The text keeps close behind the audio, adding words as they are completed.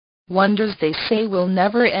wonders they say will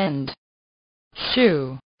never end.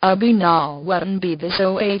 Shoo, Abi nal wouldn't be this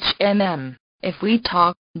OHMM, if we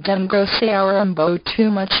talk, dem go say our umbo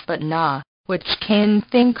too much but nah, which can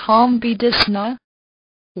think be dis nah?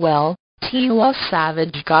 Well, Tiwa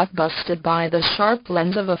Savage got busted by the sharp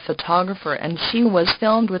lens of a photographer and she was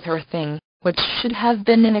filmed with her thing, which should have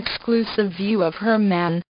been an exclusive view of her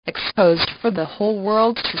man, exposed for the whole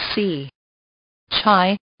world to see.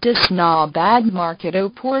 Chai, dis na bad market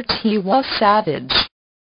poor Tiwa Savage.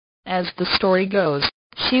 As the story goes,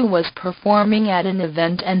 she was performing at an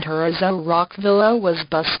event and her Azo Rock Villa was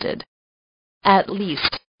busted. At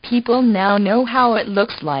least, people now know how it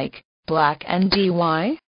looks like, black and dy.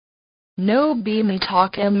 No be me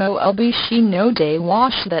talk molb she no day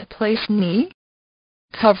wash that place me?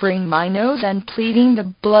 Covering my nose and pleading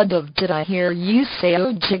the blood of did I hear you say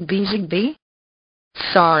oh jigby?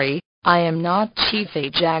 Sorry, I am not Chief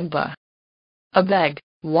Jagba. Abeg,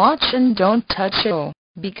 watch and don't touch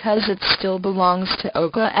because it still belongs to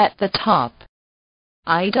Oka at the top.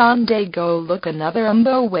 I don't go look another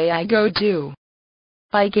umbo way I go do.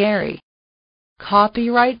 By Gary.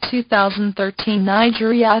 Copyright 2013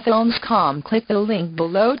 Nigeria Films.com. Click the link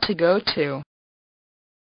below to go to.